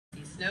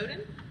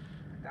Snowden.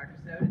 Dr.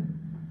 Snowden.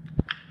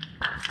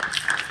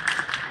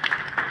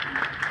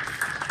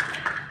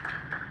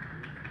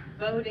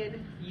 Voted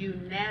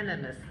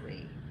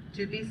unanimously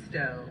to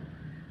bestow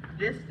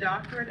this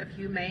Doctorate of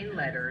Humane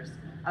Letters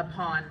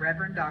upon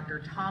Reverend Dr.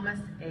 Thomas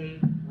A.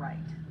 Wright.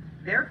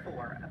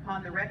 Therefore,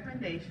 upon the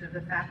recommendation of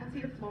the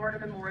faculty of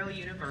Florida Memorial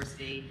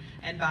University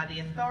and by the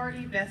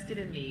authority vested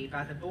in me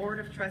by the Board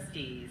of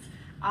Trustees,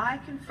 I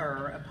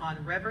confer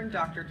upon Reverend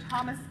Dr.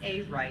 Thomas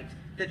A. Wright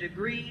the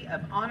degree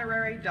of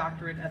Honorary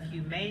Doctorate of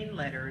Humane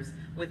Letters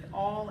with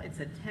all its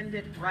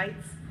attendant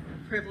rights,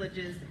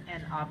 privileges,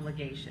 and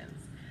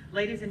obligations.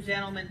 Ladies and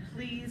gentlemen,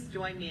 please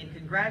join me in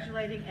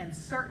congratulating and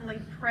certainly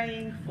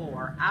praying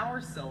for our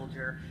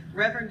soldier,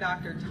 Reverend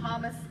Dr.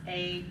 Thomas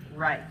A.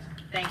 Wright.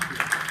 Thank you.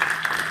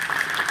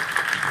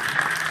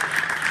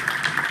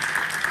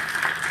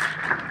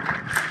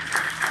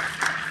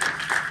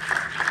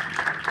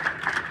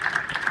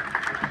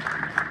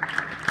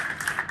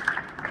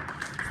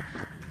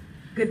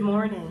 Good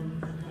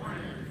morning. Good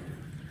morning.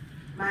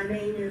 My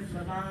name is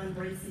LaVon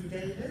Bracy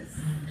Davis.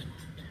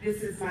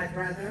 This is my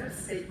brother,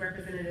 State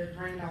Representative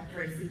Randolph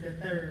Bracy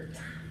III,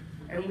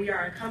 and we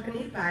are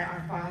accompanied by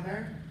our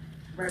father,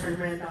 Reverend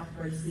Randolph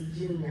Bracy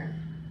Jr.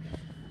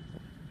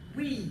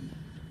 We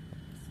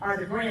are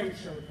the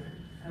grandchildren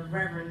of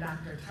Reverend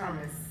Dr.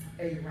 Thomas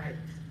A. Wright,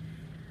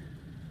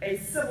 a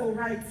civil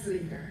rights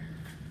leader,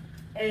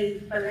 a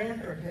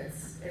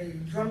philanthropist, a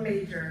drum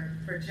major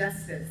for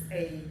justice,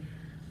 a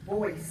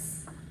voice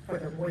for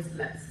the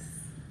voiceless,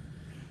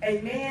 a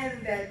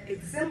man that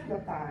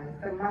exemplifies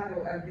the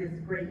motto of this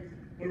great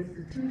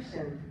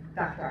institution,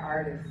 Dr.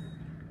 Artist: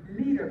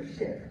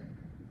 leadership,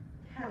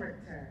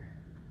 character,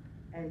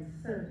 and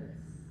service.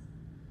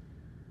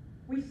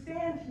 We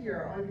stand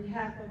here on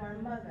behalf of our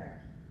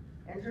mother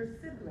and her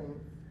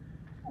siblings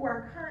who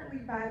are currently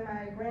by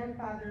my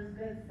grandfather's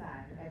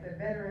bedside at the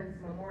Veterans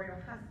Memorial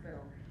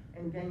Hospital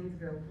in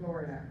Gainesville,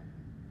 Florida.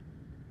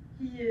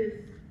 He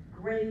is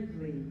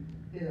gravely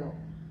ill.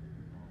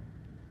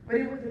 But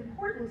it was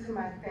important to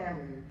my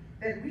family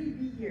that we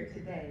be here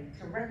today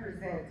to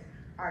represent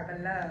our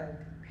beloved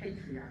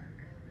patriarch.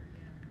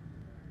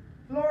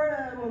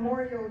 Florida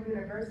Memorial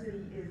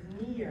University is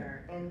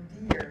near and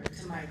dear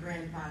to my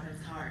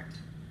grandfather's heart.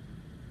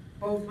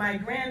 Both my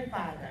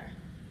grandfather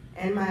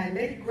and my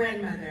late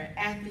grandmother,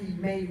 Athie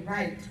Mae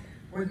Wright,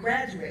 were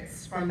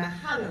graduates from the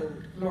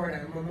hallowed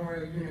Florida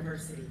Memorial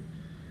University,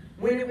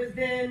 when it was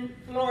then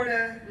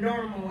Florida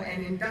Normal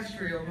and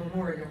Industrial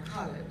Memorial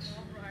College,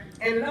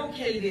 and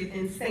located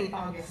in St.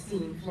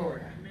 Augustine,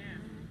 Florida.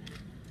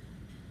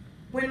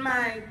 When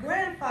my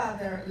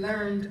grandfather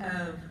learned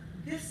of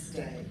this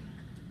day,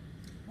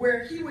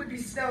 where he would be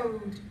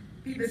bestowed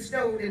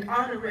an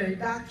Honorary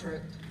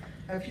Doctorate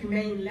of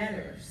Humane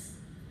Letters,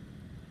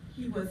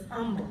 he was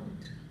humbled.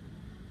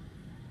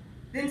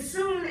 Then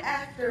soon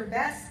after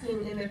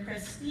basking in the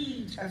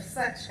prestige of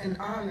such an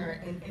honor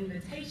and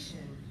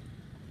invitation,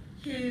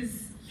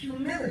 his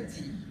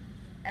humility,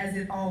 as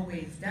it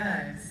always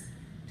does,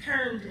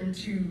 turned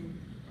into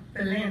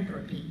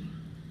philanthropy.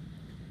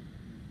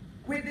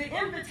 With the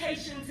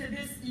invitation to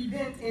this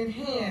event in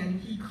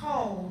hand, he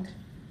called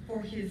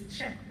for his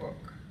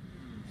checkbook.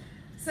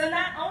 So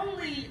not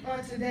only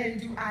on today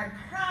do I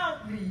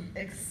proudly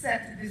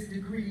accept this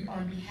degree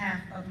on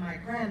behalf of my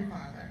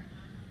grandfather,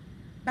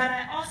 but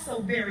I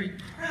also very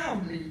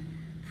proudly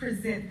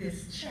present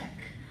this check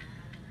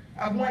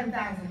of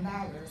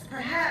 $1,000,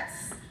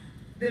 perhaps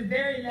the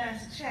very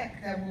last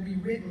check that will be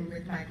written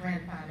with my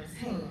grandfather's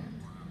hand.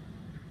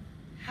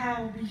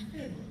 How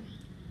befitting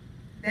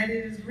that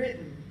it is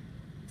written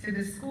to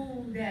the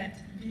school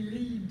that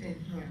believed in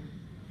him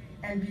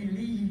and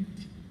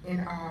believed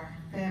in our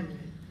family.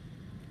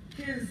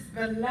 His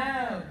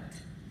beloved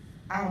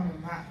alma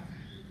mater,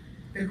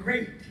 the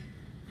great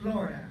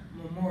Florida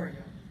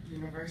Memorial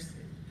University.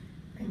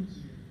 Thank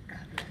you. God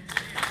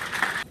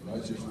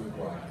bless. Much is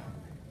required.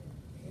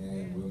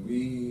 And when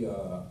we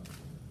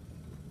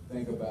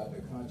think about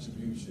the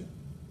contribution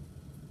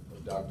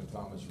of Dr.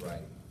 Thomas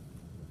Wright,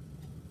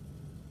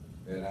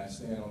 that I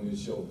stand on his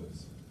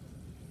shoulders.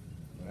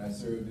 When I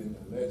served in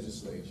the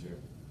legislature,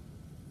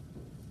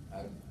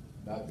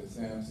 Dr.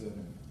 Sampson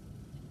and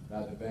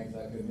Dr. Banks,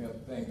 I couldn't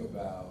help think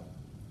about,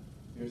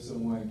 here's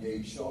someone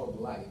gave short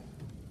life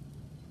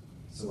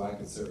so I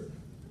could serve.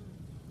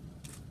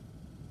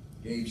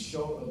 Gave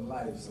short of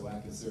life so I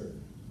could serve.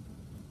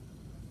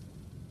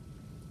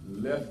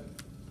 Left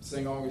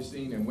St.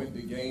 Augustine and went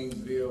to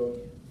Gainesville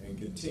and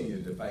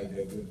continued to fight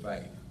that good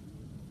fight.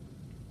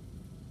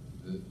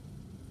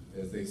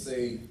 As they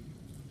say,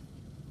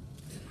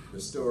 the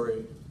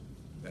story,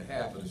 the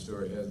half of the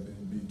story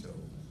hasn't been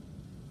told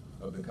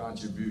of the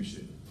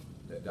contribution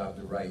that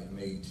Dr. Wright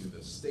made to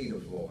the state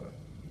of Florida.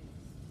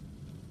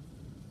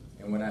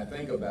 And when I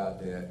think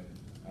about that,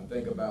 I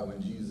think about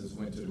when Jesus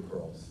went to the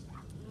cross.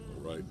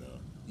 Right now.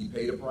 He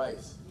paid a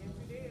price.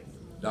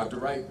 Dr.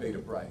 Wright paid a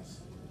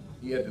price.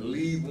 He had to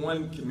leave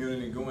one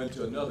community and go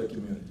into another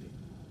community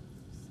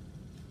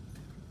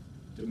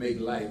to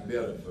make life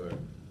better for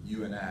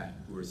you and I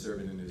who are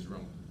serving in this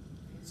room.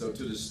 So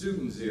to the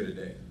students here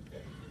today,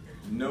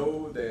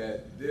 know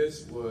that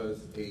this was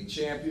a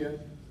champion,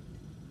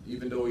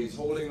 even though he's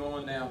holding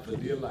on now for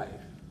dear life.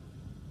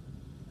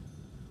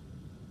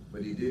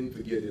 But he didn't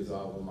forget his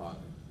alma mater,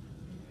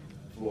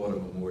 Florida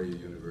Memorial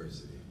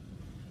University.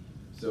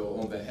 So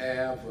on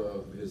behalf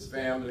of his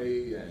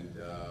family, and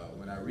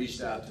when I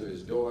reached out to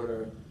his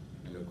daughter,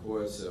 and of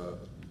course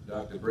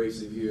Dr.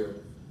 Bracy here,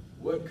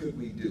 what could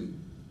we do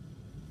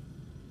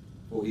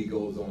before he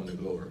goes on to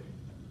glory?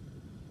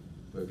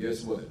 But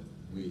guess what?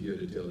 We're here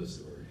to tell the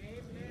story.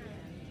 Amen.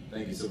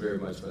 Thank you so very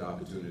much for the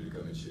opportunity to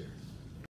come and share.